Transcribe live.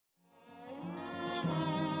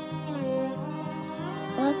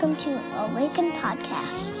welcome to Awaken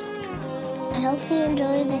Podcast. I hope you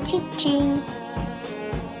enjoy the teaching.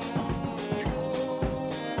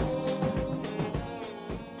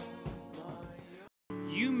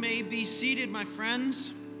 You may be seated, my friends.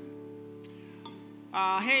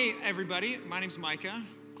 Hey, everybody. My name's Micah.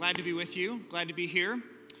 Glad to be with you. Glad to be here.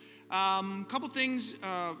 Couple things.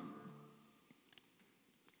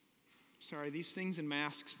 Sorry, these things and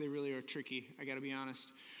masks, they really are tricky. I got to be honest.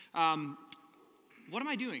 What am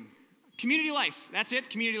I doing? Community life. That's it,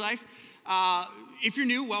 community life. If you're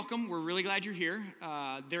new, welcome. We're really glad you're here.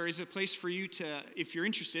 There is a place for you to, if you're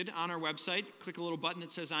interested, on our website, click a little button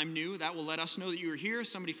that says I'm new. That will let us know that you are here.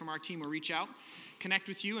 Somebody from our team will reach out, connect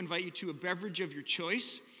with you, invite you to a beverage of your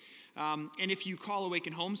choice. And if you call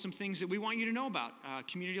Awaken Home, some things that we want you to know about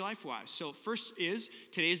community life-wise. So first is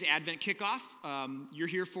today's Advent kickoff. You're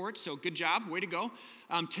here for it, so good job. Way to go.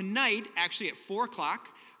 Tonight, actually at 4 o'clock,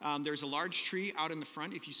 there's a large tree out in the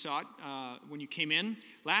front, if you saw it when you came in.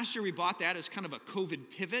 Last year we bought that as kind of a COVID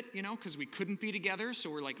pivot, because we couldn't be together. So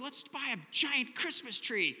we're like, let's buy a giant Christmas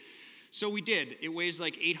tree. So we did. It weighs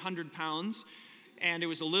like 800 pounds. And it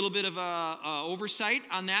was a little bit of a oversight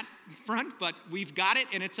on that front, but we've got it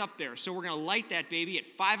and it's up there. So we're going to light that baby at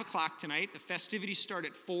 5 o'clock tonight. The festivities start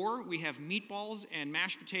at 4. We have meatballs and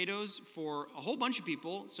mashed potatoes for a whole bunch of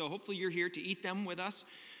people. So hopefully you're here to eat them with us.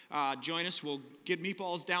 Join us. We'll get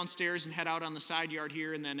meatballs downstairs and head out on the side yard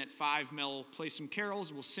here. And then at 5, Mel will play some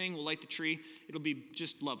carols. We'll sing. We'll light the tree. It'll be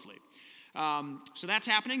just lovely. So that's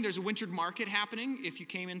happening. There's a wintered market happening. If you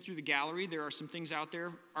came in through the gallery, there are some things out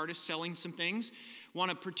there, artists selling some things. Want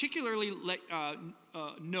to particularly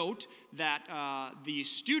note that the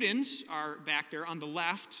students are back there on the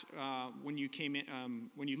left when you came in,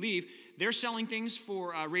 when you leave. They're selling things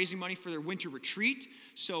for raising money for their winter retreat.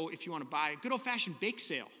 So if you want to buy a good old-fashioned bake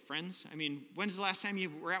sale, friends. I mean, when's the last time you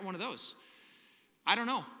were at one of those? I don't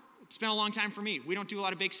know. It's been a long time for me. We don't do a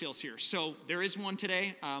lot of bake sales here. So there is one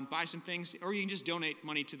today. Buy some things, or you can just donate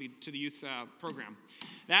money to the youth program.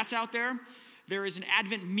 That's out there. There is an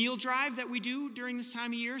Advent meal drive that we do during this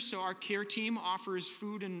time of year. So our care team offers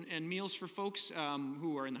food and meals for folks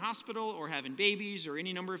who are in the hospital or having babies or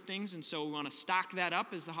any number of things. And so we want to stock that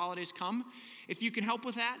up as the holidays come. If you can help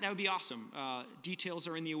with that, that would be awesome. Details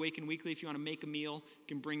are in the Awaken Weekly. If you want to make a meal, you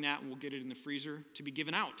can bring that and we'll get it in the freezer to be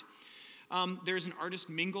given out. There's an artist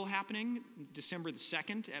mingle happening December the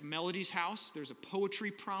 2nd at Melody's house. There's a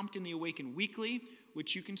poetry prompt in the Awaken Weekly,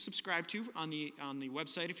 which you can subscribe to on the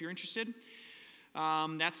website if you're interested.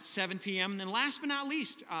 That's at 7 p.m. And then last but not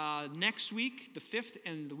least, next week, the 5th,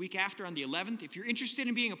 and the week after on the 11th, if you're interested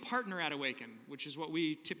in being a partner at Awaken, which is what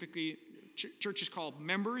we typically, churches call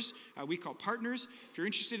members, we call partners. If you're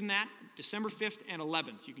interested in that, December 5th and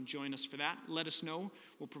 11th, you can join us for that. Let us know.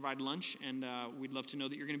 We'll provide lunch, and we'd love to know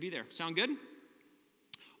that you're going to be there. Sound good?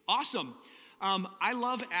 Awesome. I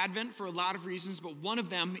love Advent for a lot of reasons, but one of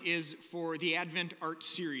them is for the Advent art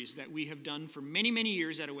series that we have done for many, many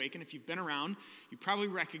years at Awaken. If you've been around, you probably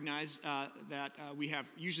recognize that we have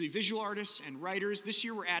usually visual artists and writers. This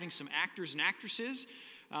year we're adding some actors and actresses.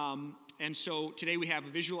 And so today we have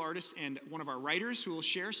a visual artist and one of our writers who will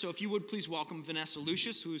share. So if you would please welcome Vanessa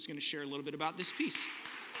Lucius, who's going to share a little bit about this piece.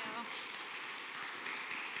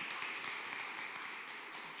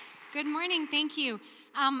 Good morning, thank you.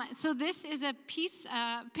 So this is a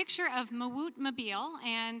picture of Mawoot Mobile,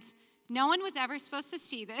 and no one was ever supposed to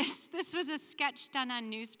see this. This was a sketch done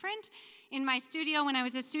on newsprint in my studio when I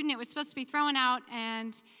was a student. It was supposed to be thrown out,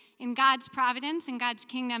 and in God's providence, in God's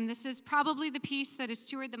kingdom, this is probably the piece that has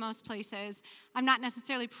toured the most places. I'm not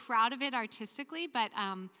necessarily proud of it artistically, but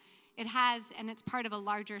it has, and it's part of a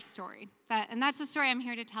larger story. And that's the story I'm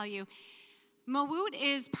here to tell you. Mawoot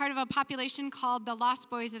is part of a population called the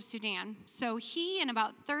Lost Boys of Sudan. So he and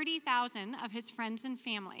about 30,000 of his friends and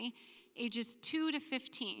family, ages 2 to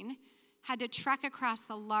 15, had to trek across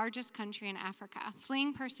the largest country in Africa,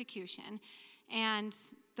 fleeing persecution. And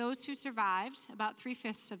those who survived, about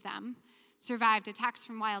 3/5 of them, survived attacks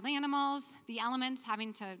from wild animals, the elements,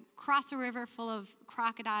 having to cross a river full of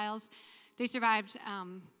crocodiles. They survived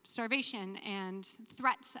starvation and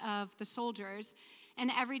threats of the soldiers, and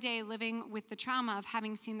every day living with the trauma of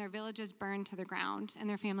having seen their villages burned to the ground and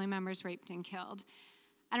their family members raped and killed.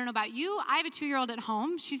 I don't know about you, I have a 2-year-old at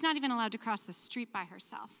home. She's not even allowed to cross the street by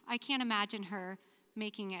herself. I can't imagine her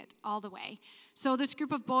making it all the way. So this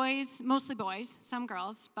group of boys, mostly boys, some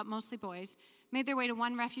girls, but mostly boys, made their way to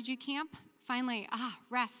one refugee camp. Finally,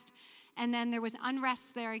 rest. And then there was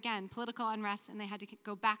unrest there again, political unrest, and they had to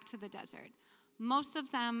go back to the desert. Most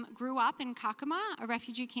of them grew up in Kakuma, a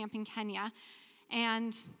refugee camp in Kenya,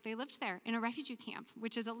 And they lived there in a refugee camp,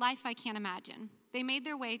 which is a life I can't imagine. They made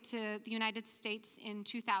their way to the United States in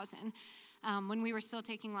 2000, when we were still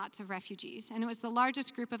taking lots of refugees. And it was the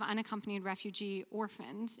largest group of unaccompanied refugee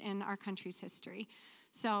orphans in our country's history.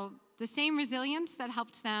 So the same resilience that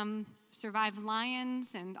helped them survive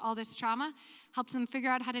lions and all this trauma helped them figure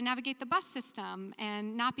out how to navigate the bus system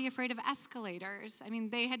and not be afraid of escalators. I mean,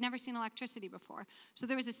 they had never seen electricity before. So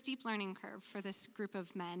there was a steep learning curve for this group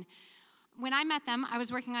of men. When I met them, I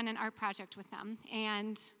was working on an art project with them,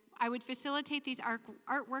 and I would facilitate these art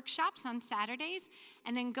workshops on Saturdays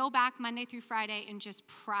and then go back Monday through Friday and just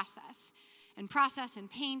process and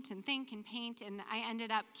paint and think and paint. And I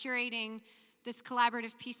ended up curating this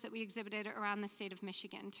collaborative piece that we exhibited around the state of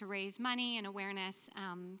Michigan to raise money and awareness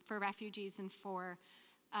for refugees and for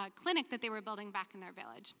a clinic that they were building back in their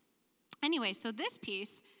village. Anyway, so this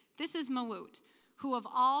piece, this is Mawut, who of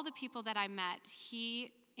all the people that I met,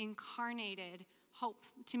 he incarnated hope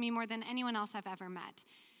to me more than anyone else I've ever met.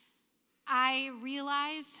 I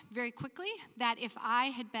realized very quickly that if I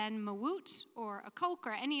had been Mawut or a Koch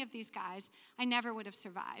or any of these guys, I never would have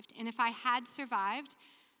survived. And if I had survived,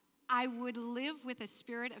 I would live with a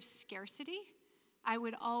spirit of scarcity. I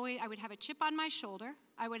would have a chip on my shoulder.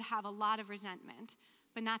 I would have a lot of resentment,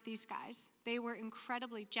 but not these guys. They were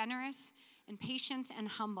incredibly generous and patient and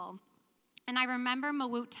humble. And I remember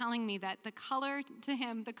Mawut telling me that the color to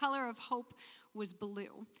him, the color of hope, was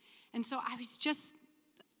blue. And so I was just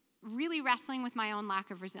really wrestling with my own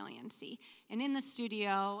lack of resiliency. And in the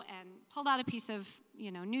studio, and pulled out a piece of,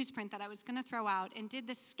 newsprint that I was going to throw out, and did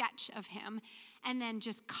the sketch of him, and then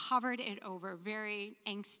just covered it over, very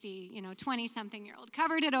angsty, 20-something-year-old,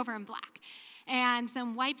 covered it over in black, and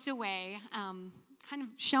then wiped away, kind of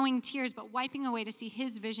showing tears, but wiping away to see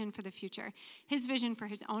his vision for the future, his vision for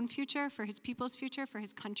his own future, for his people's future, for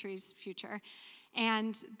his country's future.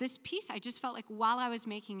 And this piece, I just felt like while I was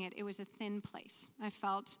making it, it was a thin place. I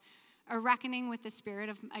felt a reckoning with the spirit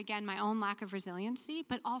of, again, my own lack of resiliency,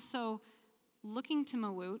 but also looking to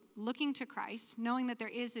Mawut, looking to Christ, knowing that there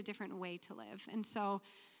is a different way to live. And so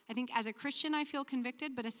I think as a Christian, I feel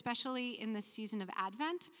convicted, but especially in this season of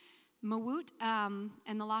Advent, Mawut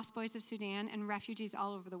and the Lost Boys of Sudan and refugees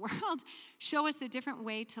all over the world show us a different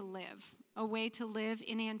way to live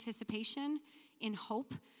in anticipation, in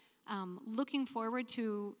hope, looking forward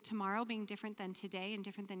to tomorrow being different than today and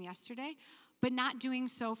different than yesterday, but not doing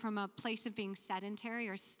so from a place of being sedentary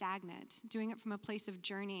or stagnant, doing it from a place of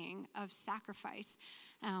journeying, of sacrifice.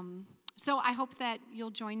 So I hope that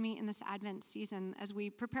you'll join me in this Advent season as we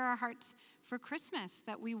prepare our hearts for Christmas,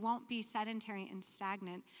 that we won't be sedentary and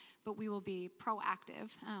stagnant, but we will be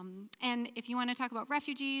proactive. And if you want to talk about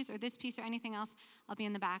refugees or this piece or anything else, I'll be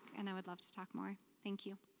in the back, and I would love to talk more. Thank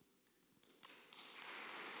you.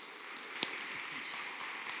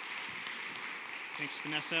 Thanks,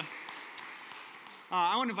 Vanessa.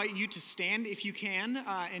 I want to invite you to stand, if you can,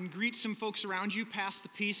 and greet some folks around you. Pass the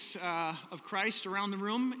peace of Christ around the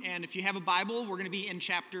room. And if you have a Bible, we're going to be in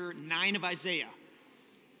chapter 9 of Isaiah.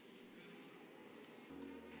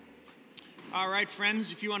 All right,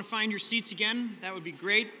 friends, if you want to find your seats again, that would be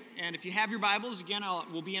great. And if you have your Bibles, again,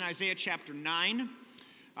 we'll be in Isaiah chapter 9.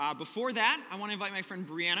 Before that, I want to invite my friend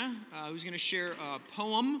Brianna, who's going to share a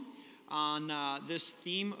poem on this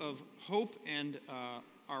theme of hope and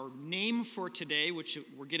our name for today, which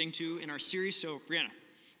we're getting to in our series. So, Brianna.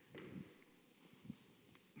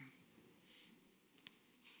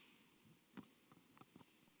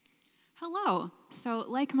 Hello. So,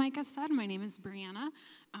 like Micah said, my name is Brianna.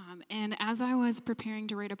 And as I was preparing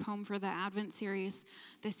to write a poem for the Advent series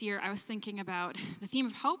this year, I was thinking about the theme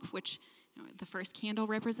of hope, which the first candle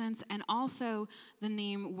represents, and also the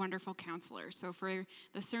name Wonderful Counselor. So for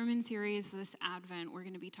the sermon series this Advent, we're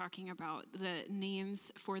going to be talking about the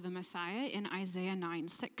names for the Messiah in Isaiah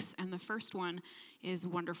 9:6, and the first one is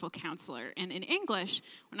Wonderful Counselor. And in English,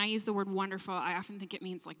 when I use the word wonderful, I often think it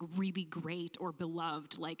means like really great or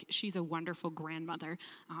beloved, like she's a wonderful grandmother.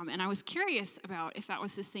 And I was curious about if that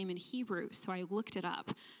was the same in Hebrew, so I looked it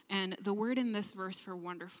up. And the word in this verse for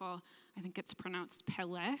wonderful, I think it's pronounced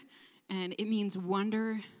Pele, and it means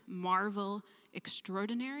wonder, marvel,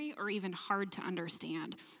 extraordinary, or even hard to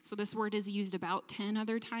understand. So this word is used about 10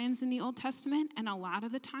 other times in the Old Testament, and a lot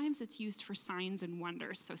of the times it's used for signs and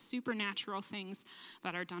wonders, so supernatural things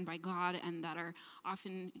that are done by God and that are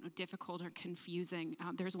often difficult or confusing.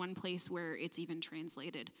 There's one place where it's even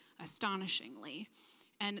translated astonishingly.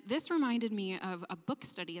 And this reminded me of a book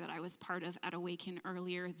study that I was part of at Awaken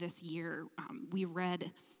earlier this year. We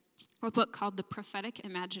read a book called The Prophetic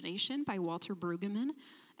Imagination by Walter Brueggemann.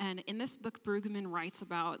 And in this book, Brueggemann writes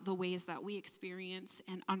about the ways that we experience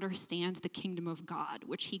and understand the kingdom of God,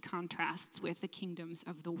 which he contrasts with the kingdoms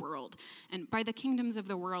of the world. And by the kingdoms of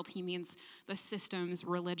the world, he means the systems,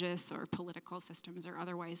 religious or political systems or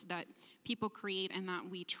otherwise, that people create and that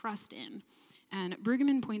we trust in. And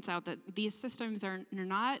Brueggemann points out that these systems are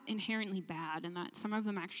not inherently bad and that some of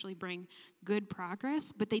them actually bring good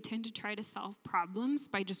progress, but they tend to try to solve problems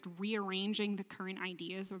by just rearranging the current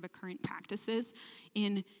ideas or the current practices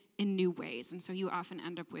in new ways. And so you often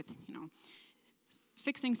end up with,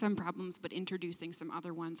 fixing some problems but introducing some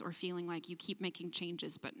other ones, or feeling like you keep making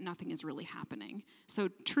changes but nothing is really happening. So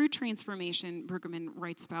true transformation, Brueggemann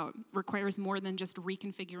writes about, requires more than just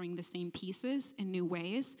reconfiguring the same pieces in new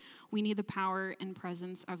ways. We need the power and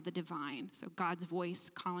presence of the divine, so God's voice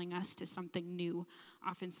calling us to something new,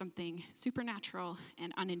 often something supernatural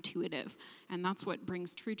and unintuitive. And that's what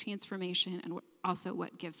brings true transformation and also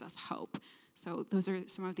what gives us hope. So those are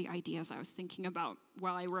some of the ideas I was thinking about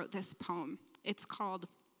while I wrote this poem. It's called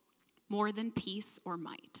More Than Peace or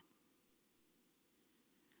Might.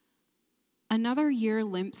 Another year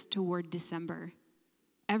limps toward December,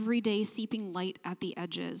 every day seeping light at the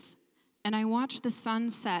edges, and I watch the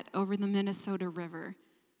sun set over the Minnesota River,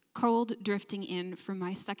 cold drifting in from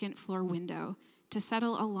my second floor window to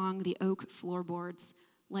settle along the oak floorboards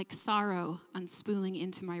like sorrow unspooling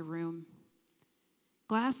into my room.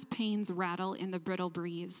 Glass panes rattle in the brittle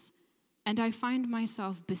breeze, and I find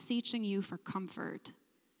myself beseeching you for comfort.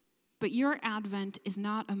 But your advent is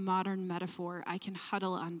not a modern metaphor I can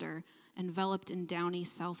huddle under, enveloped in downy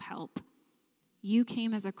self-help. You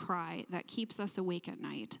came as a cry that keeps us awake at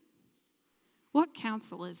night. What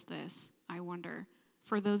counsel is this, I wonder,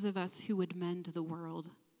 for those of us who would mend the world?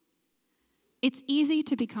 It's easy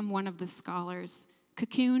to become one of the scholars,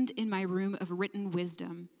 cocooned in my room of written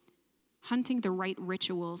wisdom, hunting the right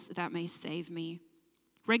rituals that may save me.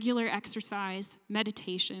 Regular exercise,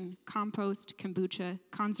 meditation, compost, kombucha,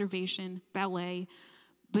 conservation, ballet,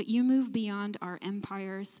 but you move beyond our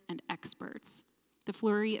empires and experts. The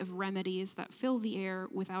flurry of remedies that fill the air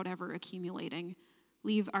without ever accumulating,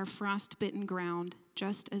 leave our frost-bitten ground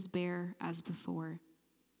just as bare as before.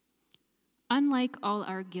 Unlike all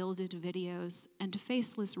our gilded videos and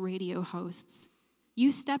faceless radio hosts,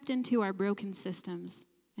 you stepped into our broken systems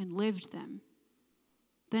and lived them,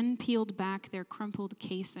 then peeled back their crumpled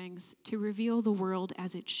casings to reveal the world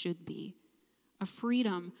as it should be, a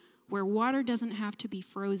freedom where water doesn't have to be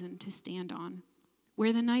frozen to stand on,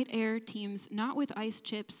 where the night air teems not with ice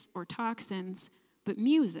chips or toxins, but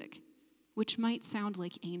music, which might sound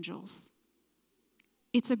like angels.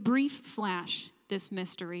 It's a brief flash, this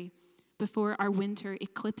mystery, before our winter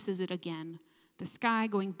eclipses it again, the sky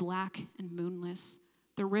going black and moonless,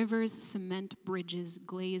 the river's cement bridges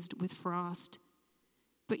glazed with frost.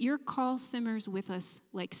 But your call simmers with us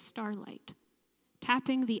like starlight,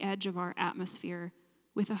 tapping the edge of our atmosphere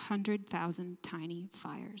with 100,000 tiny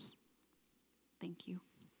fires. Thank you.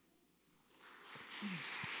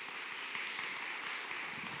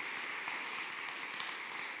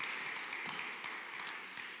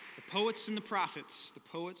 The poets and the prophets, the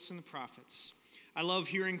poets and the prophets. I love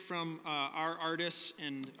hearing from our artists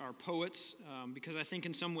and our poets because I think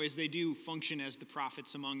in some ways they do function as the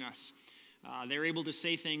prophets among us. They're able to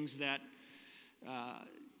say things that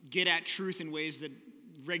get at truth in ways that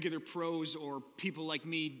regular prose or people like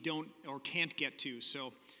me don't or can't get to.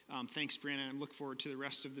 So thanks, Brianna, and I look forward to the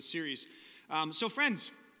rest of the series. So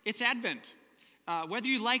friends, it's Advent. Whether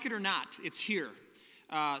you like it or not, it's here.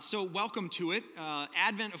 So welcome to it.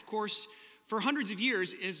 Advent, of course, for hundreds of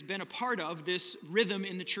years has been a part of this rhythm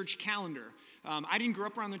in the church calendar. I didn't grow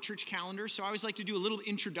up around the church calendar, so I always like to do a little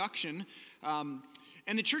introduction.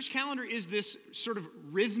 And the church calendar is this sort of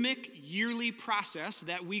rhythmic yearly process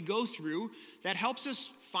that we go through that helps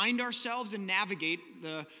us find ourselves and navigate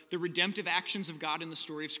the redemptive actions of God in the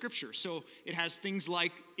story of Scripture. So it has things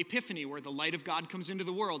like Epiphany, where the light of God comes into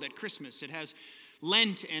the world at Christmas. It has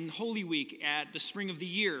Lent and Holy Week at the spring of the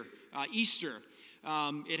year, Easter.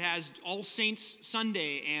 It has All Saints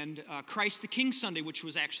Sunday and Christ the King Sunday, which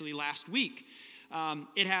was actually last week.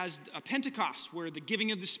 It has a Pentecost, where the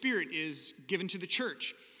giving of the Spirit is given to the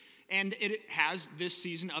church. And it has this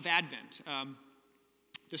season of Advent.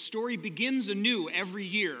 The story begins anew every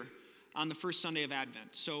year on the first Sunday of Advent.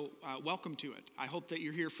 So welcome to it. I hope that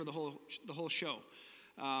you're here for the whole show.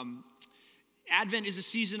 Advent is a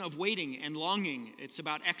season of waiting and longing. It's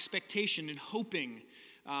about expectation and hoping.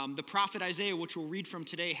 The prophet Isaiah, which we'll read from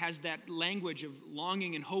today, has that language of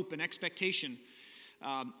longing and hope and expectation.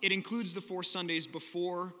 It includes the 4 Sundays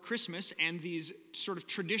before Christmas and these sort of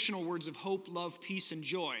traditional words of hope, love, peace, and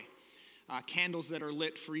joy. Candles that are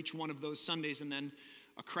lit for each one of those Sundays, and then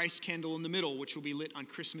a Christ candle in the middle, which will be lit on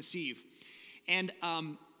Christmas Eve. And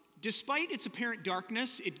despite its apparent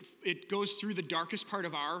darkness, it goes through the darkest part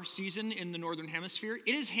of our season in the Northern Hemisphere.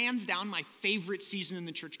 It is hands down my favorite season in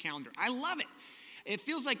the church calendar. I love it. It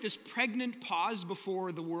feels like this pregnant pause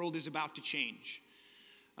before the world is about to change.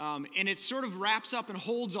 And it sort of wraps up and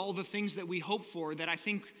holds all the things that we hope for that I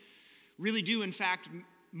think really do, in fact,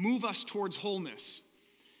 move us towards wholeness.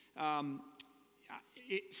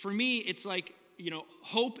 For me, it's like,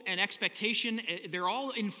 hope and expectation, they're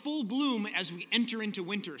all in full bloom as we enter into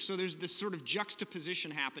winter. So there's this sort of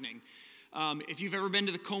juxtaposition happening. If you've ever been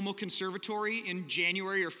to the Como Conservatory in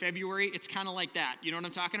January or February, it's kind of like that. You know what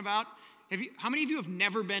I'm talking about? How many of you have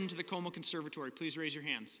never been to the Como Conservatory? Please raise your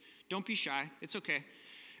hands. Don't be shy. It's okay.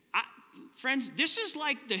 Friends, this is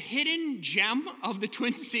like the hidden gem of the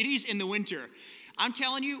Twin Cities in the winter. I'm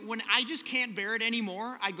telling you, when I just can't bear it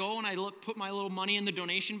anymore, I go and I put my little money in the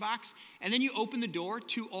donation box, and then you open the door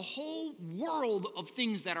to a whole world of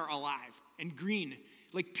things that are alive and green,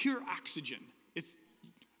 like pure oxygen.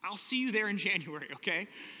 I'll see you there in January, okay?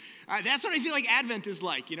 That's what I feel like Advent is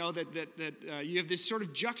like, that you have this sort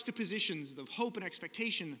of juxtapositions of hope and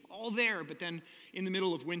expectation all there, but then in the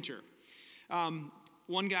middle of winter.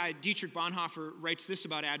 One guy, Dietrich Bonhoeffer, writes this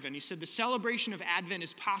about Advent. He said, "The celebration of Advent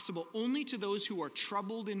is possible only to those who are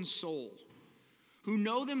troubled in soul, who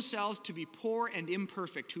know themselves to be poor and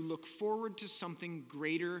imperfect, who look forward to something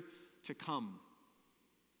greater to come."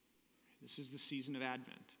 This is the season of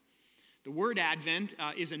Advent. The word Advent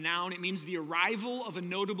is a noun. It means the arrival of a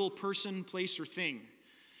notable person, place, or thing.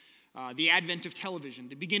 The advent of television,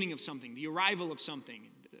 the beginning of something, the arrival of something.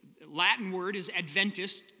 Latin word is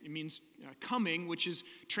adventus. It means coming, which is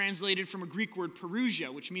translated from a Greek word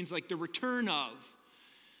parousia, which means like the return of.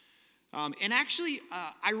 And actually,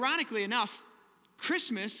 ironically enough,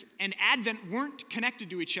 Christmas and Advent weren't connected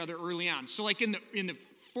to each other early on. So like in the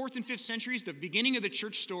 4th and 5th centuries, the beginning of the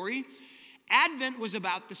church story, Advent was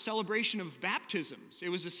about the celebration of baptisms. It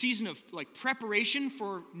was a season of like preparation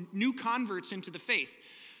for new converts into the faith.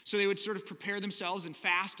 So they would sort of prepare themselves in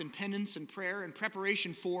fast and penance and prayer and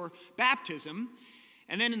preparation for baptism.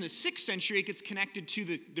 And then in the 6th century, it gets connected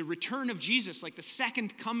to the return of Jesus, like the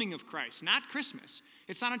second coming of Christ, not Christmas.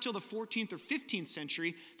 It's not until the 14th or 15th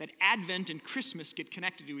century that Advent and Christmas get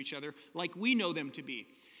connected to each other like we know them to be.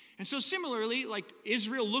 And so similarly, like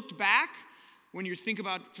Israel looked back, when you think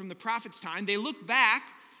about from the prophet's time, they looked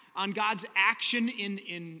back on God's action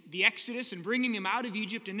in the Exodus and bringing them out of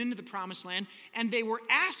Egypt and into the Promised Land, and they were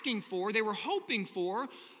hoping for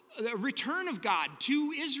a return of God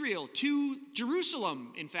to Israel, to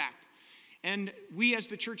Jerusalem, in fact. And we as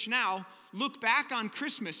the church now look back on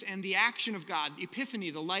Christmas and the action of God, the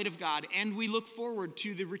Epiphany, the light of God, and we look forward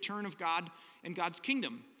to the return of God and God's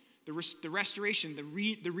kingdom, the restoration,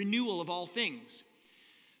 the renewal of all things.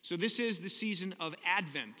 So this is the season of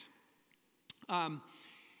Advent.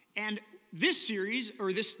 And this series,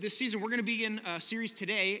 or this season, we're going to begin a series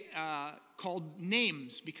today called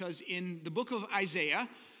Names, because in the book of Isaiah,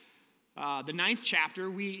 the 9th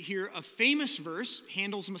chapter, we hear a famous verse.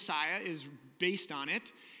 Handel's Messiah is based on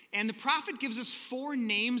it. And the prophet gives us 4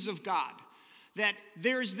 names of God, that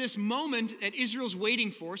there's this moment that Israel's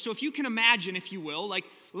waiting for. So if you can imagine, if you will, like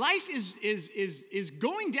life is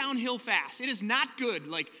going downhill fast. It is not good.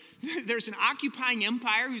 Like there's an occupying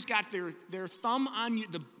empire who's got their thumb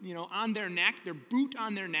on their neck, their boot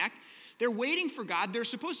on their neck. They're waiting for God. They're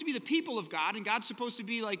supposed to be the people of God, and God's supposed to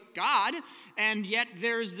be like God, and yet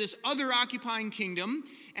there's this other occupying kingdom,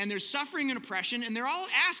 and there's suffering and oppression, and they're all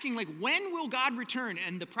asking, like, when will God return?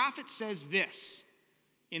 And the prophet says this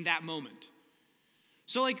in that moment.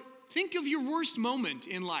 So, like, think of your worst moment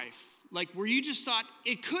in life, like where you just thought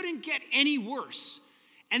it couldn't get any worse.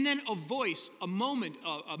 And then a voice, a moment,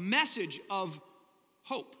 a message of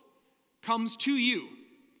hope comes to you.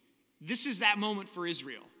 This is that moment for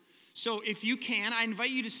Israel. So if you can, I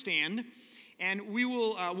invite you to stand, and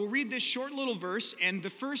we'll read this short little verse, and the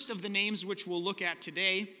first of the names which we'll look at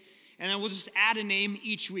today, and then we'll just add a name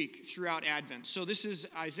each week throughout Advent. So this is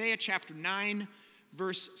Isaiah chapter 9,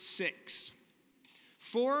 verse 6.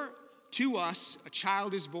 For to us a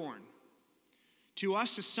child is born, to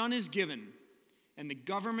us a son is given, and the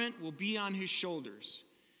government will be on his shoulders,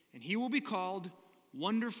 and he will be called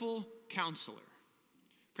Wonderful Counselor.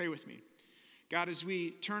 Pray with me. God, as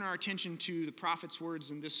we turn our attention to the prophet's words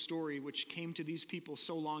in this story, which came to these people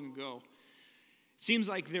so long ago, it seems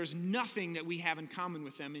like there's nothing that we have in common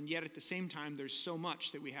with them, and yet at the same time, there's so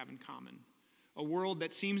much that we have in common. a world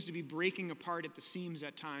that seems to be breaking apart at the seams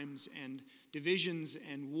at times, and divisions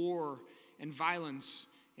and war and violence.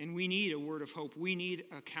 And we need a word of hope. We need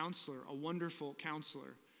a counselor, a wonderful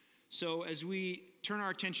counselor. So as we turn our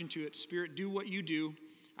attention to it, Spirit, do what you do,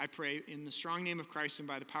 I pray, in the strong name of Christ and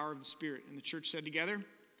by the power of the Spirit. And the church said together,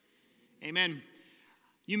 amen.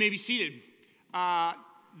 You may be seated.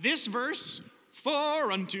 This verse,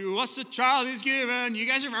 for unto us a child is given. You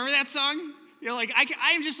guys remember that song? You're like,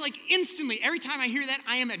 I am just like instantly, every time I hear that,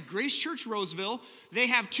 I am at Grace Church Roseville. They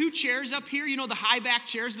have 2 chairs up here, the high back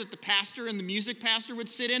chairs that the pastor and the music pastor would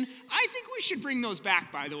sit in. I think we should bring those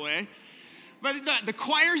back, by the way. But the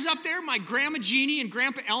choir's up there. My Grandma Jeannie and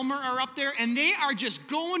Grandpa Elmer are up there, and they are just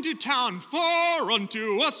going to town. For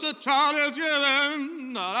unto us a child is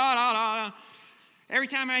given. Da, da, da, da. Every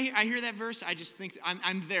time I hear that verse, I just think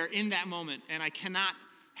I'm there in that moment, and I cannot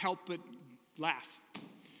help but laugh.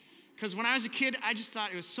 Because when I was a kid, I just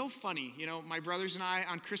thought it was so funny. My brothers and I,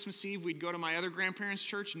 on Christmas Eve, we'd go to my other grandparents'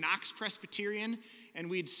 church, Knox Presbyterian, and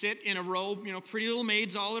we'd sit in a row, pretty little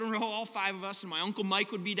maids all in a row, all 5 of us, and my Uncle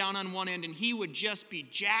Mike would be down on one end, and he would just be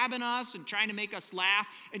jabbing us and trying to make us laugh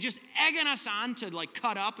and just egging us on to,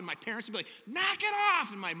 cut up, and my parents would be like, knock it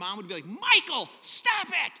off, and my mom would be like, Michael, stop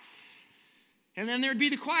it! And then there'd be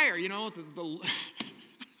the choir,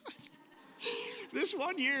 This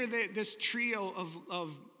one year, this trio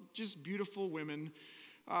of just beautiful women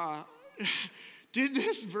did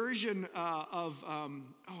this version of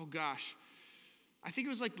I think it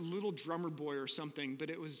was like Little Drummer Boy or something, but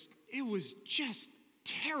it was just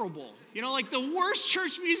terrible. The worst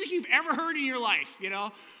church music you've ever heard in your life,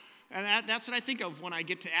 And that's what I think of when I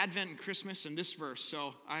get to Advent and Christmas and this verse.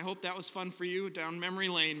 So I hope that was fun for you down memory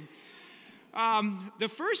lane. The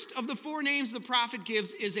first of the 4 names the prophet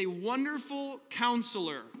gives is a wonderful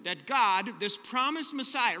counselor, that God, this promised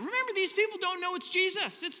Messiah. Remember, these people don't know it's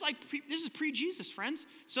Jesus. This is pre-Jesus, friends.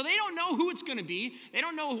 So they don't know who it's going to be. They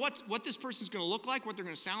don't know what this person's going to look like, what they're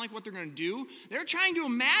going to sound like, what they're going to do. They're trying to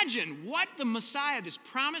imagine what the Messiah, this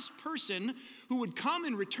promised person who would come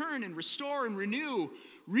and return and restore and renew,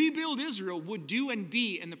 rebuild Israel, would do and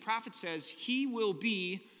be. And the prophet says he will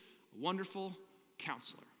be a wonderful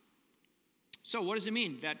counselor. So what does it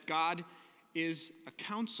mean that God is a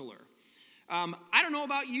counselor? I don't know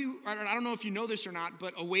about you, I don't know if you know this or not,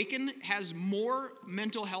 but Awaken has more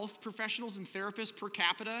mental health professionals and therapists per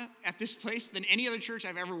capita at this place than any other church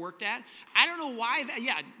I've ever worked at. I don't know why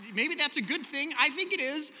maybe that's a good thing. I think it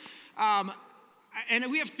is.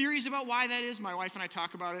 And we have theories about why that is. My wife and I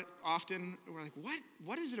talk about it often. We're like,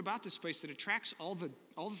 what is it about this place that attracts all the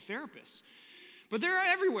therapists? But they're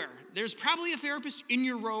everywhere. There's probably a therapist in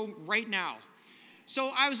your row right now.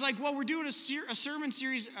 So I was like, well, we're doing a sermon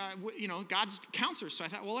series, God's counselors. So I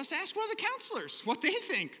thought, well, let's ask one of the counselors what they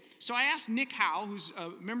think. So I asked Nick Howe, who's a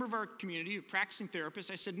member of our community, a practicing therapist.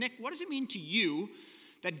 I said, Nick, what does it mean to you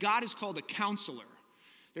that God is called a counselor?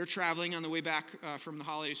 They're traveling on the way back from the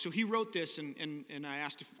holidays. So he wrote this, and I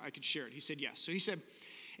asked if I could share it. He said yes. So he said,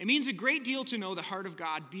 it means a great deal to know the heart of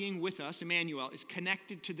God being with us, Emmanuel, is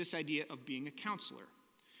connected to this idea of being a counselor.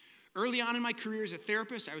 Early on in my career as a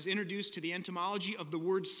therapist, I was introduced to the etymology of the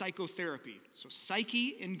word psychotherapy. So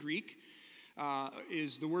psyche in Greek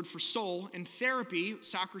is the word for soul, and therapy,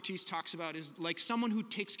 Socrates talks about, is like someone who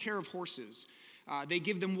takes care of horses. They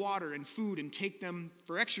give them water and food and take them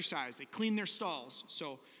for exercise. They clean their stalls.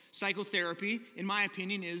 So psychotherapy, in my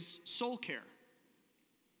opinion, is soul care,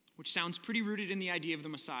 which sounds pretty rooted in the idea of the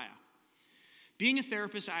Messiah. Being a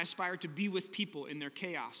therapist, I aspire to be with people in their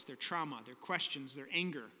chaos, their trauma, their questions, their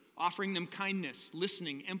anger, offering them kindness,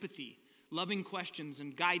 listening, empathy, loving questions,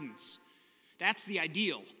 and guidance. That's the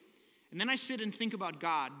ideal. And then I sit and think about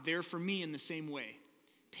God there for me in the same way,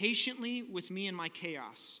 patiently with me in my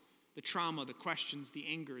chaos, the trauma, the questions, the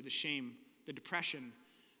anger, the shame, the depression,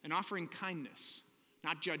 and offering kindness,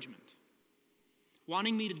 not judgment,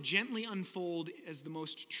 wanting me to gently unfold as the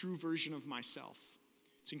most true version of myself.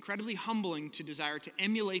 It's incredibly humbling to desire to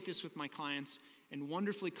emulate this with my clients, and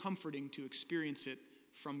wonderfully comforting to experience it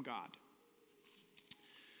from God.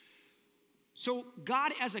 So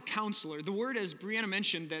God as a counselor, the word, as Brianna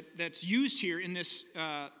mentioned, that's used here in this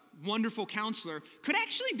wonderful counselor, could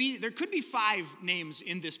actually be, there could be 5 names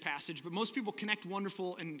in this passage, but most people connect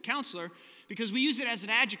wonderful and counselor because we use it as an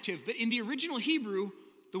adjective. But in the original Hebrew,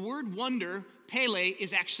 the word wonder, pele,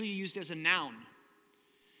 is actually used as a noun.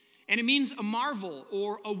 And it means a marvel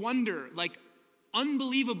or a wonder, like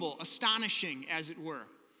unbelievable, astonishing, as it were.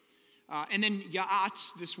 And then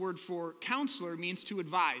ya'atz, this word for counselor, means to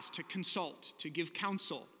advise, to consult, to give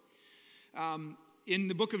counsel. In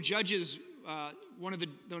the book of Judges, one of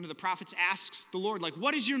the prophets asks the Lord, like,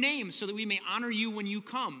 what is your name so that we may honor you when you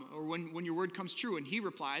come, or when your word comes true? And he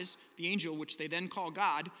replies, the angel, which they then call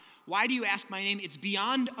God, why do you ask my name? It's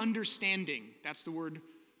beyond understanding. That's the word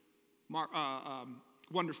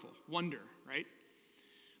wonderful, wonder, right?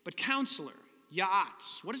 But counselor,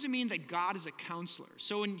 Ya'atz, what does it mean that God is a counselor?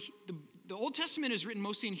 So in the Old Testament is written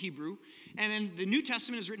mostly in Hebrew, and then the New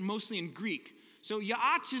Testament is written mostly in Greek. So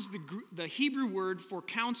Ya'atz is the Hebrew word for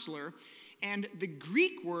counselor, and the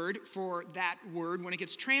Greek word for that word, when it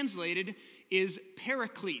gets translated, is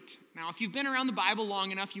paraclete. Now, if you've been around the Bible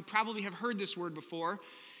long enough, you probably have heard this word before.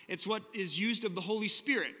 It's what is used of the Holy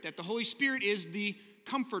Spirit, that the Holy Spirit is the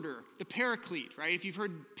comforter, the paraclete, right? If you've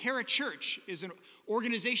heard parachurch is an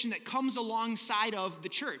organization that comes alongside of the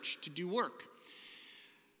church to do work.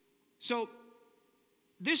 So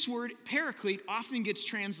this word, paraclete, often gets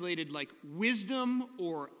translated like wisdom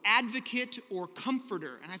or advocate or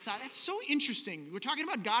comforter. And I thought, that's so interesting. We're talking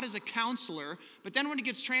about God as a counselor, but then when it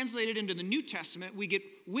gets translated into the New Testament, we get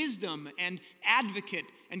wisdom and advocate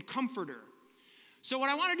and comforter. So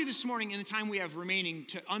what I want to do this morning in the time we have remaining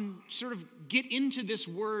to sort of get into this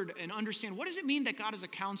word and understand what does it mean that God is a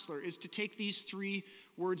counselor is to take these three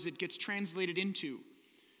words it gets translated into.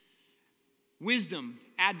 Wisdom,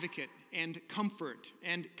 advocate, and comfort,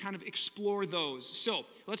 and kind of explore those. So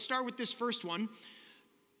let's start with this first one.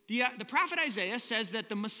 The prophet Isaiah says that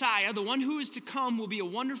the Messiah, the one who is to come, will be a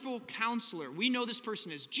wonderful counselor. We know this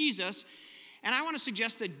person is Jesus, and I want to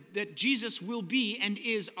suggest that Jesus will be and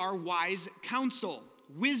is our wise counsel,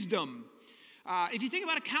 wisdom. If you think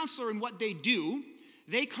about a counselor and what they do,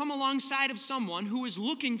 they come alongside of someone who is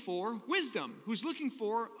looking for wisdom, who's looking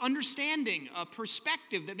for understanding, a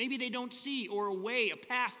perspective that maybe they don't see, or a way, a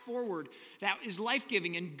path forward that is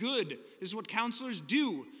life-giving and good. This is what counselors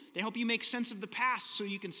do. They help you make sense of the past so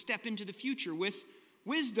you can step into the future with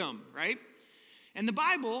wisdom, right? And the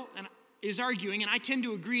Bible is arguing, and I tend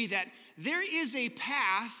to agree, that there is a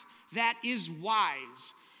path that is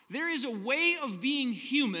wise. There is a way of being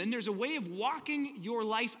human, there's a way of walking your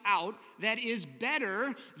life out that is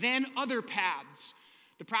better than other paths.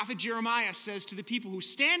 The prophet Jeremiah says to the people who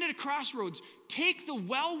stand at a crossroads, take the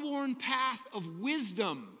well-worn path of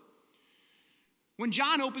wisdom. When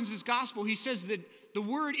John opens his gospel, he says that the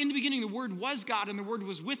word, in the beginning, the word was God, and the word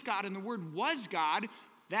was with God, and the word was God.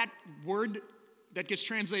 That word that gets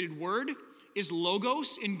translated word is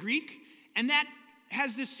logos in Greek, and that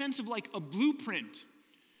has this sense of like a blueprint.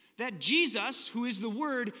 That Jesus, who is the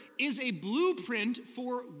Word, is a blueprint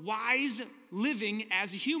for wise living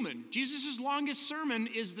as a human. Jesus' longest sermon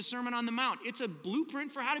is the Sermon on the Mount. It's a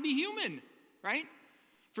blueprint for how to be human, right?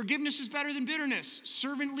 Forgiveness is better than bitterness.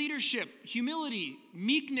 Servant leadership, humility,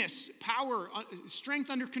 meekness, power,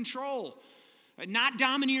 strength under control, not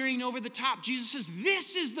domineering over the top. Jesus says,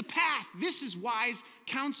 this is the path. This is wise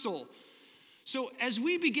counsel. So as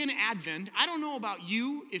we begin Advent, I don't know about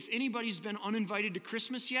you, if anybody's been uninvited to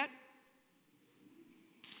Christmas yet,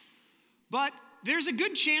 but there's a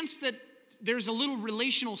good chance that there's a little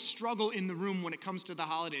relational struggle in the room when it comes to the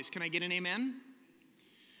holidays. Can I get an amen?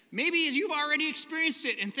 Maybe you've already experienced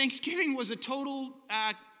it, and Thanksgiving was a total,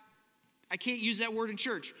 I can't use that word in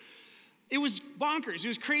church. It was bonkers. It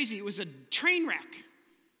was crazy. It was a train wreck.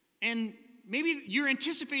 And maybe you're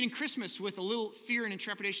anticipating Christmas with a little fear and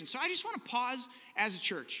trepidation. So I just want to pause as a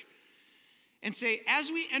church and say,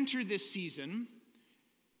 as we enter this season,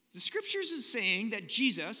 the scriptures is saying that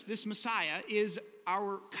Jesus, this Messiah, is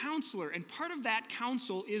our counselor. And part of that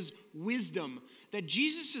counsel is wisdom. That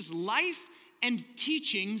Jesus' life and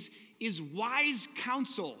teachings is wise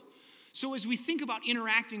counsel. So as we think about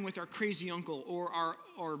interacting with our crazy uncle or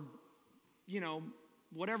our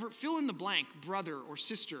whatever, fill in the blank, brother or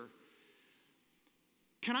sister,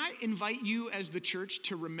 can I invite you as the church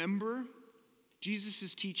to remember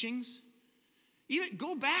Jesus' teachings? Even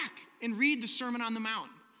go back and read the Sermon on the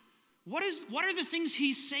Mount. What are the things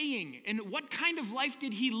he's saying, and what kind of life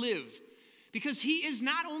did he live? Because he is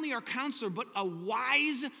not only our counselor, but a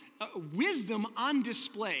wise wisdom on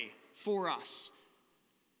display for us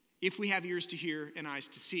if we have ears to hear and eyes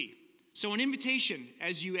to see. So an invitation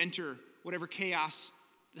as you enter whatever chaos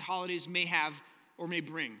the holidays may have or may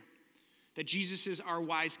bring. That Jesus is our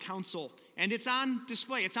wise counsel, and it's on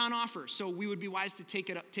display, it's on offer, so we would be wise to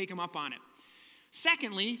take him up on it.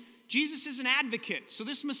 Secondly, Jesus is an advocate. So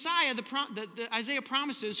this Messiah, the Isaiah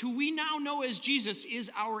promises, who we now know as Jesus, is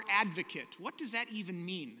our advocate. What does that even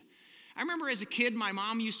mean? I remember as a kid, my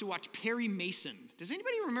mom used to watch Perry Mason. Does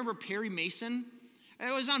anybody remember Perry Mason?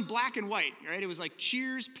 It was on black and white, right? It was like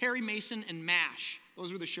Cheers, Perry Mason, and MASH.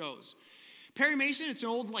 Those were the shows. Perry Mason, it's an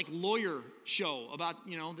old lawyer show about,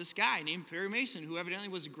 this guy named Perry Mason who evidently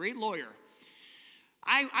was a great lawyer.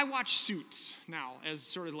 I watch Suits now as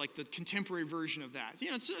sort of like the contemporary version of that.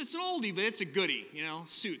 It's an oldie, but it's a goodie,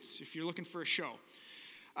 Suits, if you're looking for a show.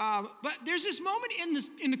 But there's this moment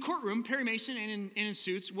in the courtroom, Perry Mason and in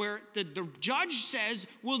Suits, where the judge says,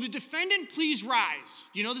 will the defendant please rise?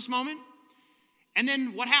 Do you know this moment? And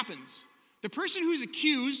then what happens? The person who's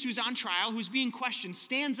accused, who's on trial, who's being questioned,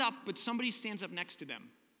 stands up, but somebody stands up next to them.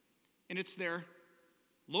 And it's their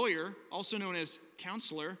lawyer, also known as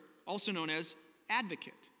counselor, also known as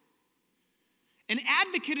advocate. An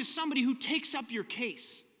advocate is somebody who takes up your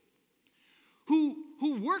case, who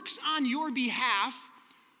works on your behalf,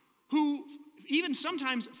 who even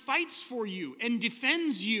sometimes fights for you and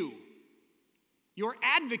defends you. Your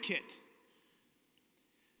advocate.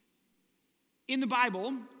 In the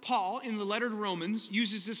Bible, Paul, in the letter to Romans,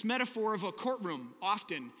 uses this metaphor of a courtroom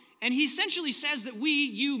often. And he essentially says that we,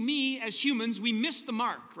 you, me, as humans, we miss the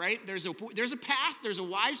mark, right? There's a path, there's a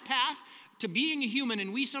wise path to being a human,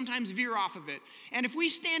 and we sometimes veer off of it. And if we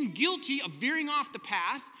stand guilty of veering off the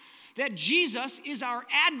path, that Jesus is our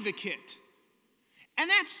advocate. And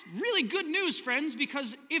that's really good news, friends,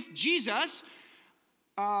 because if Jesus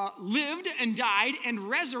lived and died and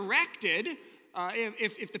resurrected,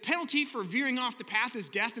 if the penalty for veering off the path is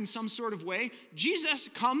death in some sort of way, Jesus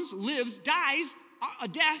comes, lives, dies a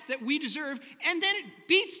death that we deserve, and then it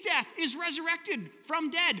beats death, is resurrected from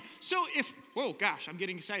dead. So I'm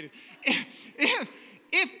getting excited.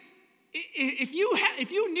 If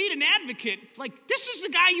you need an advocate, this is the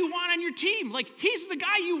guy you want on your team. He's the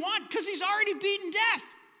guy you want because he's already beaten death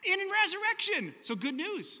in resurrection. So good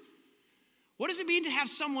news. What does it mean to have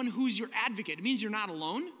someone who's your advocate? It means you're not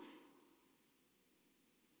alone.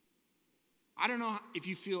 I don't know if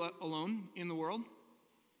you feel alone in the world.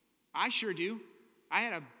 I sure do. I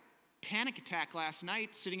had a panic attack last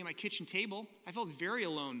night sitting at my kitchen table. I felt very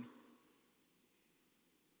alone.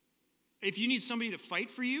 If you need somebody to fight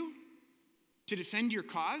for you, to defend your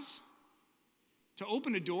cause, to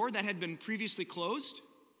open a door that had been previously closed,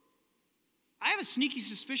 I have a sneaky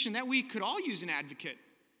suspicion that we could all use an advocate.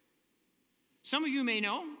 Some of you may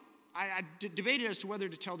know, I debated as to whether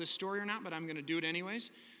to tell this story or not, but I'm going to do it anyways.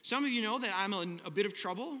 Some of you know that I'm in a bit of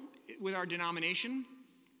trouble with our denomination.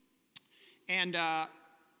 And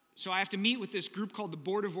so I have to meet with this group called the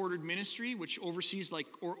Board of Ordered Ministry, which oversees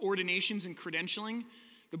ordinations and credentialing.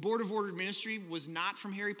 The Board of Ordered Ministry was not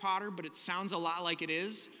from Harry Potter, but it sounds a lot like it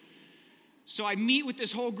is. So I meet with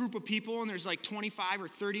this whole group of people, and there's 25 or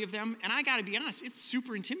 30 of them. And I got to be honest, it's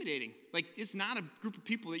super intimidating. It's not a group of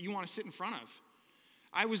people that you want to sit in front of.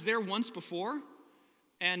 I was there once before,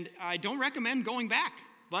 and I don't recommend going back,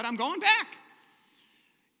 but I'm going back.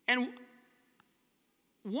 And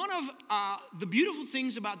one of the beautiful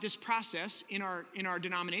things about this process in our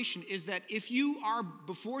denomination is that if you are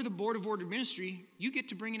before the Board of Ordered Ministry, you get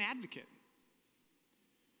to bring an advocate.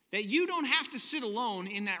 That you don't have to sit alone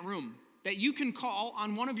in that room. That you can call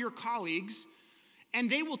on one of your colleagues, and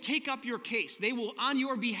they will take up your case. They will, on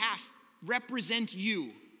your behalf, represent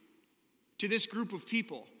you to this group of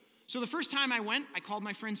people. So the first time I went, I called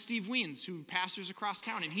my friend Steve Weens, who pastors across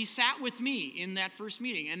town, and he sat with me in that first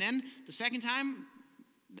meeting. And then the second time,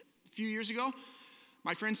 a few years ago,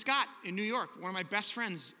 my friend Scott in New York, one of my best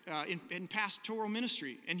friends in pastoral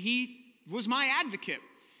ministry, and he was my advocate.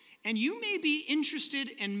 And you may be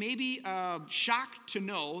interested and maybe shocked to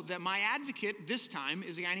know that my advocate this time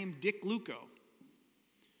is a guy named Dick Luco.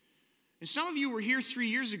 And some of you were here 3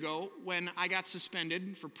 years ago when I got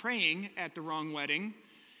suspended for praying at the wrong wedding,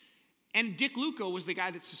 and Dick Luco was the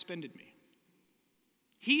guy that suspended me.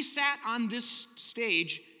 He sat on this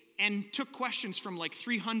stage and took questions from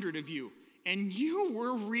 300 of you, and you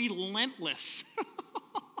were relentless.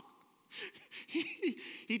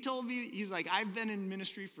 He told me, he's like, I've been in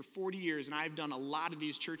ministry for 40 years, and I've done a lot of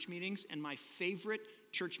these church meetings, and my favorite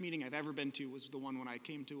church meeting I've ever been to was the one when I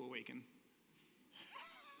came to Awaken.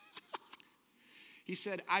 He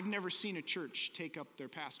said, I've never seen a church take up their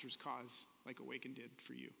pastor's cause like Awaken did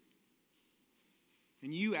for you.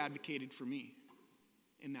 And you advocated for me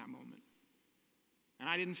in that moment. And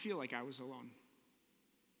I didn't feel like I was alone.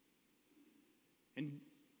 And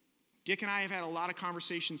Dick and I have had a lot of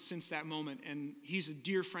conversations since that moment, and he's a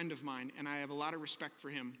dear friend of mine, and I have a lot of respect for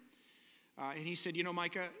him. And he said,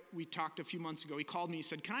 Micah, we talked a few months ago. He called me. He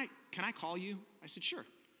said, can I call you? I said, sure.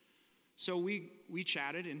 So we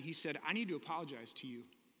chatted, and he said, I need to apologize to you,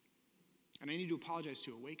 and I need to apologize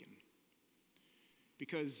to Awaken,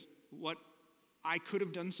 because I could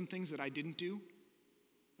have done some things that I didn't do,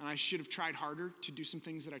 and I should have tried harder to do some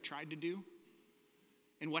things that I tried to do,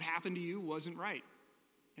 and what happened to you wasn't right.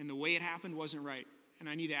 and the way it happened wasn't right, and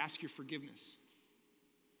I need to ask your forgiveness.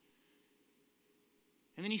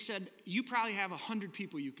 And then he said, you probably have 100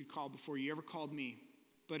 people you could call before you ever called me,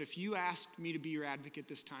 but if you asked me to be your advocate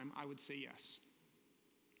this time, I would say yes.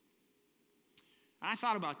 And I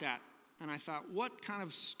thought about that, and I thought, what kind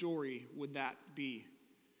of story would that be?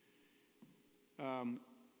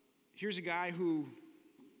 Here's a guy who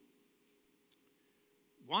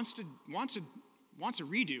wants a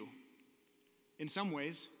redo in some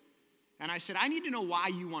ways. And I said, I need to know why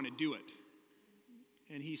you want to do it.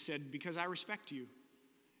 And he said, because I respect you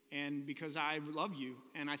and because I love you.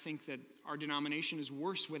 And I think that our denomination is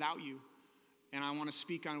worse without you. And I want to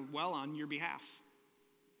speak on your behalf.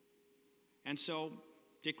 And so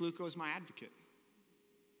Dick Luco is my advocate.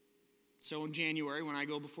 So in January, when I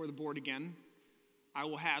go before the board again, I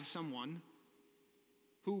will have someone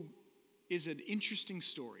who is an interesting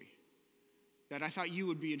story that I thought you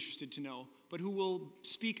would be interested to know, but who will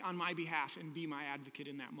speak on my behalf and be my advocate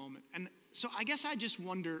in that moment. And so I guess I just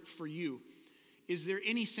wonder for you, is there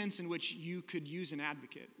any sense in which you could use an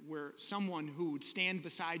advocate, where someone who would stand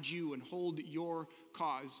beside you and hold your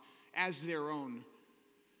cause as their own?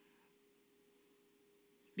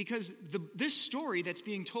 Because this story that's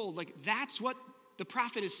being told, that's what the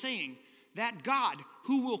prophet is saying. That God,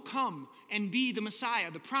 who will come and be the Messiah,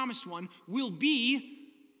 the promised one, will be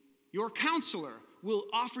your counselor, will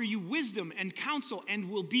offer you wisdom and counsel, and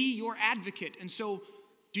will be your advocate. And so,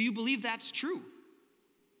 do you believe that's true?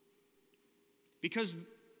 Because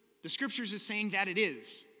the scriptures is saying that it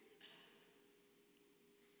is.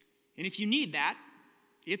 And if you need that,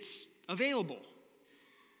 it's available.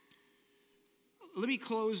 Let me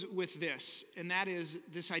close with this, and that is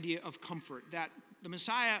this idea of comfort, that the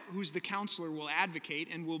Messiah, who's the counselor, will advocate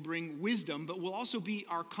and will bring wisdom, but will also be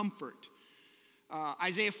our comfort.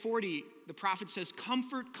 Isaiah 40, the prophet says,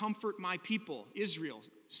 comfort, comfort my people, Israel,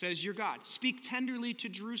 says your God. Speak tenderly to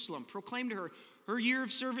Jerusalem. Proclaim to her, her year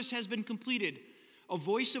of service has been completed. A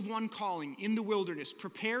voice of one calling in the wilderness,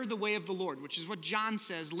 prepare the way of the Lord, which is what John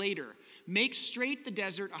says later. Make straight the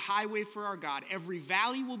desert a highway for our God. Every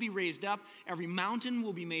valley will be raised up, every mountain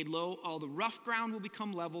will be made low, all the rough ground will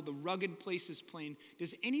become level, the rugged places plain.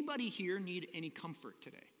 Does anybody here need any comfort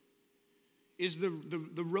today? Is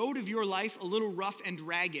the road of your life a little rough and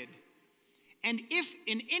ragged? And if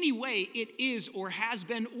in any way it is or has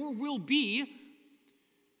been or will be,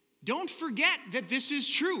 don't forget that this is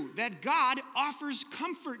true, that God offers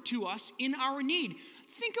comfort to us in our need.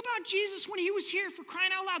 Think about Jesus when he was here, for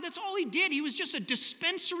crying out loud. That's all he did. He was just a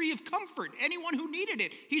dispensary of comfort. Anyone who needed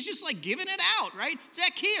it, he's just giving it out, right?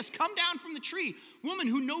 Zacchaeus, come down from the tree. Woman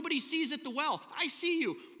who nobody sees at the well, I see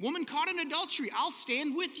you. Woman caught in adultery, I'll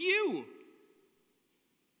stand with you.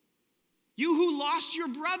 You who lost your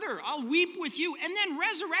brother, I'll weep with you and then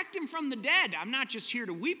resurrect him from the dead. I'm not just here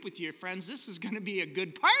to weep with you, friends. This is going to be a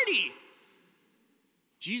good party.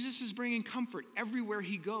 Jesus is bringing comfort everywhere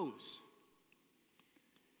he goes.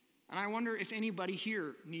 And I wonder if anybody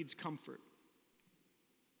here needs comfort.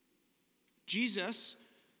 Jesus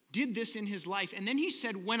did this in his life. And then he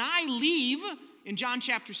said, when I leave, in John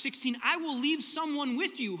chapter 16, I will leave someone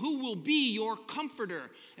with you who will be your comforter.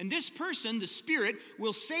 And this person, the Spirit,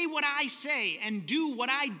 will say what I say and do what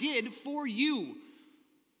I did for you.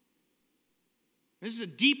 This is a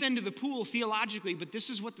deep end of the pool theologically, but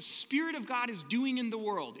this is what the Spirit of God is doing in the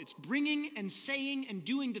world. It's bringing and saying and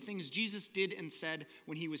doing the things Jesus did and said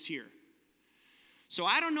when he was here. So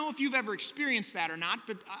I don't know if you've ever experienced that or not,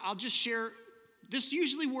 but I'll just share. This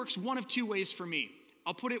usually works one of two ways for me.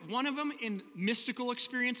 I'll put it one of them in mystical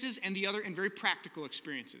experiences and the other in very practical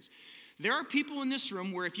experiences. There are people in this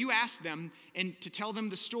room where if you ask them and to tell them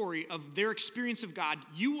the story of their experience of God,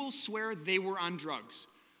 you will swear they were on drugs.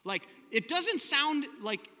 It doesn't sound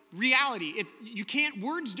like reality.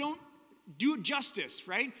 Words don't do it justice,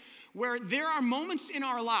 right? Where there are moments in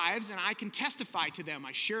our lives, and I can testify to them.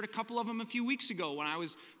 I shared a couple of them a few weeks ago when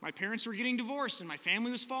my parents were getting divorced and my family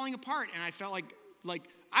was falling apart, and I felt like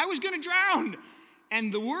I was going to drown.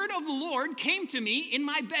 And the word of the Lord came to me in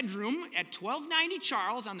my bedroom at 1290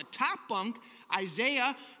 Charles on the top bunk,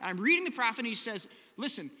 Isaiah, and I'm reading the prophet, and he says,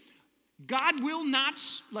 listen, God will not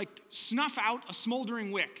snuff out a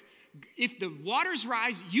smoldering wick. If the waters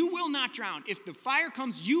rise, you will not drown. If the fire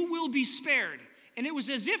comes, you will be spared. And it was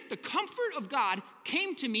as if the comfort of God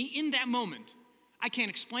came to me in that moment. I can't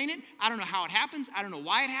explain it. I don't know how it happens. I don't know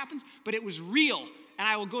why it happens, but it was real. And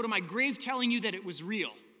I will go to my grave telling you that it was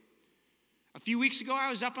real. A few weeks ago, I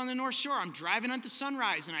was up on the North Shore. I'm driving at the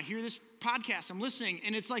sunrise, and I hear this podcast. I'm listening,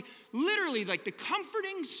 and it's literally the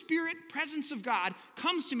comforting spirit presence of God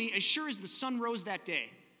comes to me as sure as the sun rose that day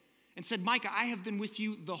and said, Micah, I have been with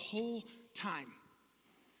you the whole time.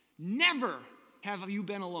 Never have you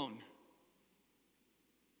been alone.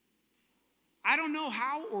 I don't know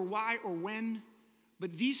how or why or when,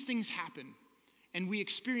 but these things happen, and we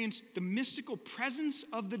experience the mystical presence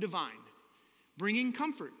of the divine, bringing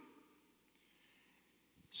comfort.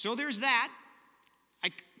 So there's that.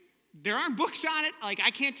 There aren't books on it. I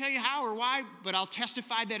can't tell you how or why, but I'll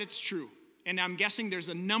testify that it's true. And I'm guessing there's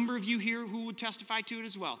a number of you here who would testify to it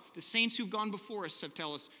as well. The saints who've gone before us have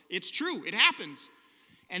told us it's true. It happens.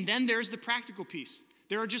 And then there's the practical piece.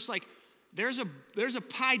 There are just there's a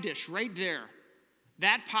pie dish right there.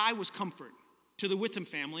 That pie was comfort to the Witham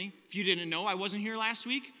family. If you didn't know, I wasn't here last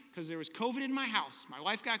week because there was COVID in my house. My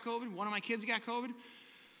wife got COVID. One of my kids got COVID.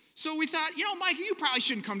 So we thought, Micah, you probably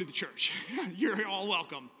shouldn't come to the church. You're all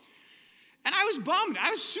welcome. And I was bummed. I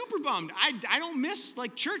was super bummed. I don't miss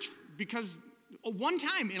church because one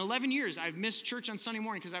time in 11 years, I've missed church on Sunday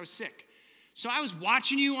morning because I was sick. So I was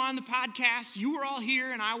watching you on the podcast. You were all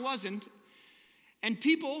here and I wasn't. And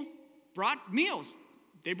people brought meals.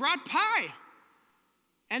 They brought pie.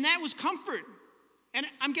 And that was comfort. And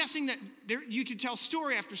I'm guessing that you could tell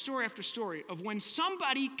story after story after story of when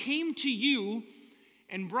somebody came to you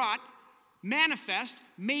and brought, manifest,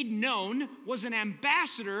 made known, was an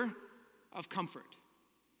ambassador of comfort.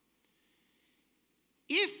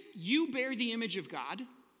 If you bear the image of God,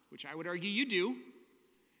 which I would argue you do,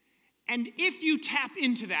 and if you tap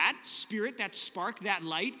into that spirit, that spark, that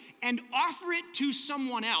light, and offer it to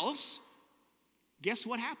someone else, guess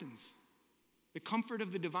what happens? The comfort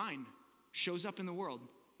of the divine shows up in the world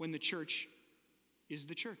when the church is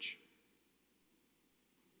the church.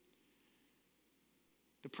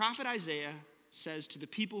 The prophet Isaiah says to the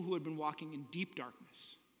people who had been walking in deep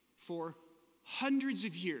darkness for hundreds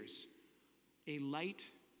of years, a light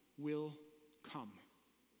will come.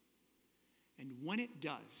 And when it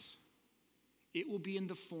does, it will be in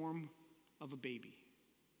the form of a baby.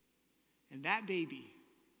 And that baby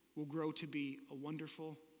will grow to be a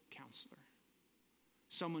wonderful counselor.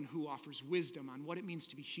 Someone who offers wisdom on what it means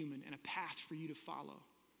to be human and a path for you to follow.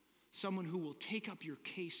 Someone who will take up your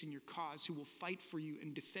case and your cause, who will fight for you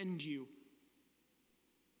and defend you,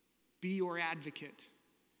 be your advocate,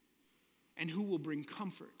 and who will bring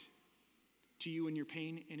comfort to you in your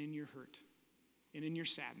pain and in your hurt and in your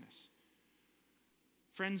sadness.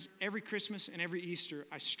 Friends, every Christmas and every Easter,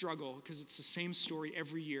 I struggle because it's the same story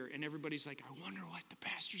every year, and everybody's like, I wonder what the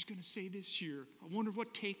pastor's going to say this year. I wonder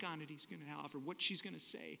what take on it he's going to have or what she's going to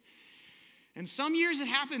say. And some years it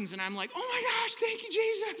happens, and I'm like, oh my gosh, thank you,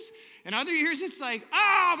 Jesus. And other years it's like,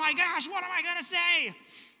 oh my gosh, what am I going to say?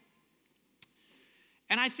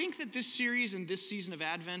 And I think that this series and this season of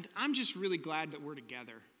Advent, I'm just really glad that we're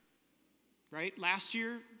together, right? Last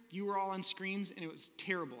year, you were all on screens, and it was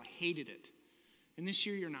terrible. I hated it. And this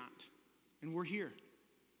year, you're not. And we're here.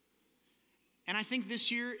 And I think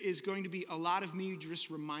this year is going to be a lot of me just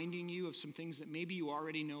reminding you of some things that maybe you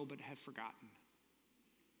already know but have forgotten.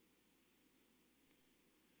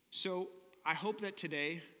 So I hope that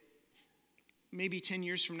today, maybe 10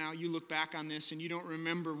 years from now, you look back on this and you don't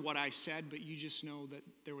remember what I said, but you just know that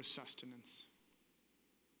there was sustenance.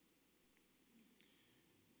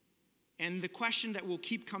 And the question that we'll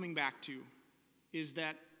keep coming back to is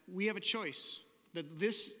that we have a choice, that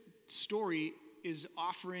this story is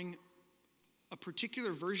offering a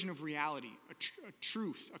particular version of reality, a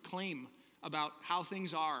truth, a claim about how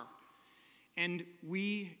things are. And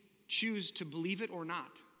we choose to believe it or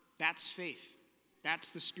not. That's faith.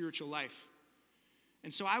 That's the spiritual life.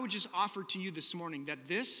 And so I would just offer to you this morning that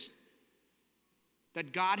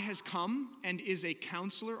God has come and is a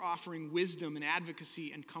counselor offering wisdom and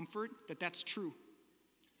advocacy and comfort, that's true.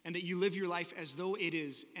 And that you live your life as though it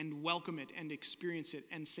is and welcome it and experience it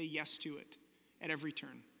and say yes to it at every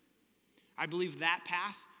turn. I believe that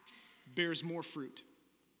path bears more fruit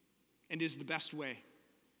and is the best way.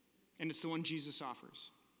 And it's the one Jesus offers.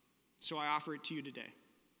 So I offer it to you today.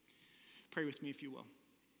 Pray with me if you will.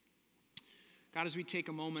 God, as we take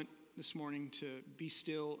a moment this morning to be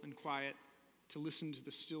still and quiet, to listen to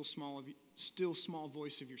the still small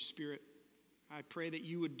voice of your Spirit, I pray that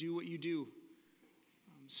you would do what you do.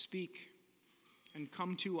 Speak and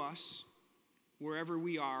come to us wherever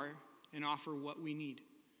we are and offer what we need.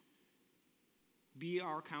 Be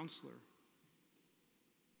our counselor,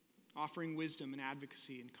 offering wisdom and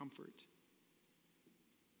advocacy and comfort.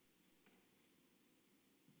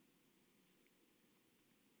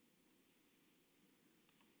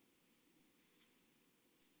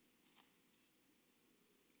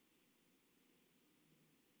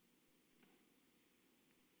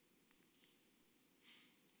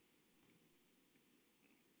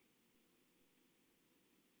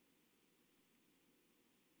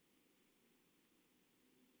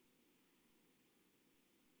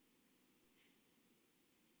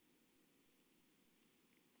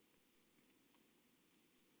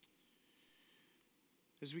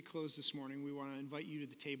 as we close this morning, we want to invite you to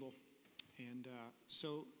the table. And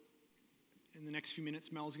so in the next few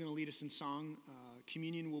minutes, Mel's going to lead us in song.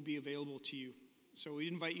 Communion will be available to you. So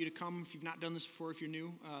we'd invite you to come if you've not done this before, if you're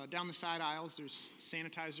new. Down the side aisles, there's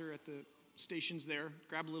sanitizer at the stations there.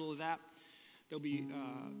 Grab a little of that. There'll be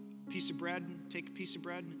a piece of bread. Take a piece of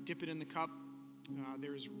bread, dip it in the cup.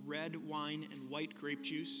 There's red wine and white grape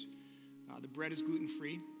juice. The bread is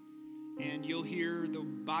gluten-free. And you'll hear the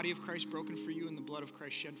body of Christ broken for you and the blood of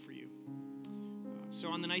Christ shed for you. So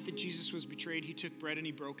on the night that Jesus was betrayed, he took bread and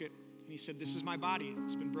he broke it. And he said, "This is my body.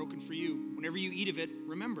 It's been broken for you. Whenever you eat of it,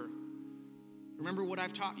 remember. Remember what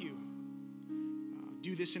I've taught you.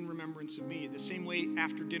 Do this in remembrance of me." The same way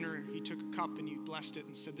after dinner, he took a cup and he blessed it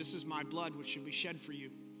and said, "This is my blood, which should be shed for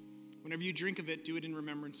you. Whenever you drink of it, do it in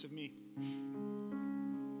remembrance of me."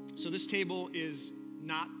 So this table is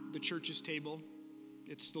not the church's table.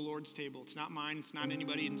 It's the Lord's table. It's not mine. It's not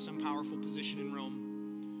anybody in some powerful position in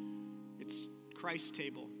Rome. It's Christ's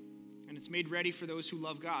table. And it's made ready for those who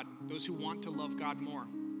love God, those who want to love God more.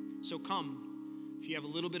 So come. If you have a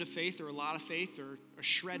little bit of faith or a lot of faith or a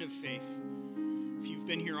shred of faith, if you've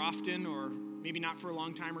been here often or maybe not for a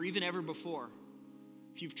long time or even ever before,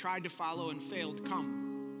 if you've tried to follow and failed,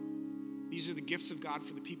 come. These are the gifts of God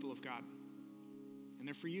for the people of God. And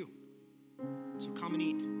they're for you. So come and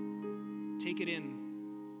eat. Take it in.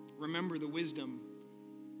 Remember the wisdom.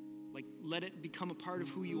 Let it become a part of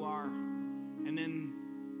who you are. And then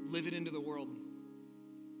live it into the world.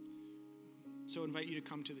 So I invite you to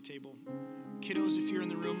come to the table. Kiddos, if you're in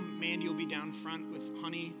the room, Mandy will be down front with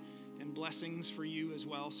honey and blessings for you as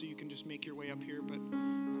well, so you can just make your way up here, but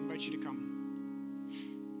I invite you to come.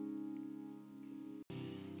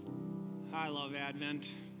 I love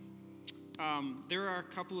Advent. There are a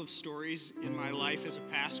couple of stories in my life as a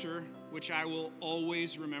pastor which I will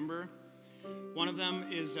always remember. One of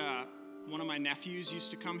them is one of my nephews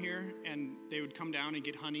used to come here, and they would come down and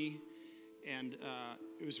get honey, and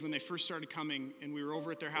it was when they first started coming, and we were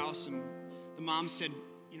over at their house, and the mom said,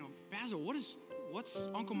 "Basil, what's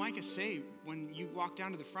Uncle Micah say when you walk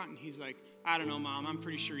down to the front?" And he's like, "I don't know, Mom. I'm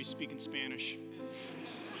pretty sure he's speaking Spanish."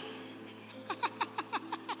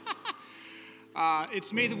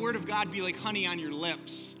 It's "May the word of God be like honey on your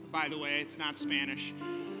lips," by the way. It's not Spanish.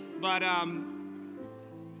 But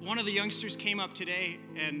one of the youngsters came up today,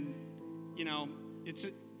 and,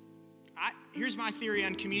 here's my theory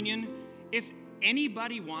on communion. If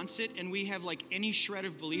anybody wants it and we have any shred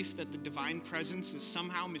of belief that the divine presence is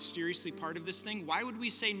somehow mysteriously part of this thing, why would we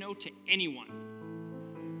say no to anyone?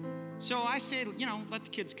 So I say, let the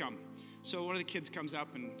kids come. So one of the kids comes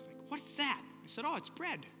up and is like, "What's that?" I said, "Oh, it's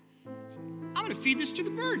bread." I said, "I'm going to feed this to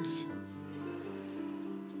the birds."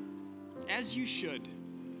 As you should.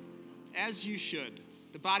 As you should.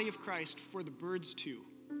 The body of Christ for the birds too.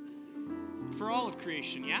 For all of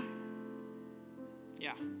creation, yeah?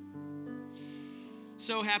 Yeah.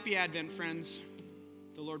 So happy Advent, friends.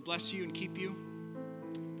 The Lord bless you and keep you.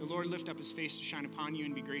 The Lord lift up his face to shine upon you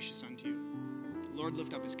and be gracious unto you. The Lord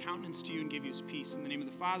lift up his countenance to you and give you his peace. In the name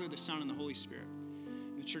of the Father, the Son, and the Holy Spirit.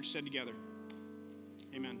 And the church said together,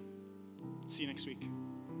 amen. See you next week.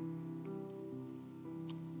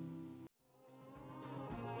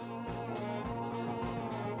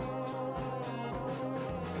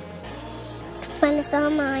 Find us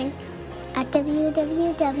online at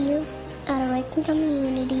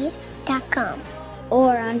www.awakencommunity.com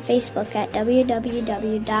or on Facebook at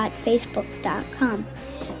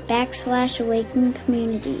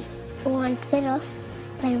www.facebook.com/awakencommunity or on Twitter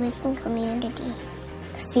at Awaken Community.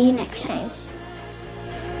 See you next time.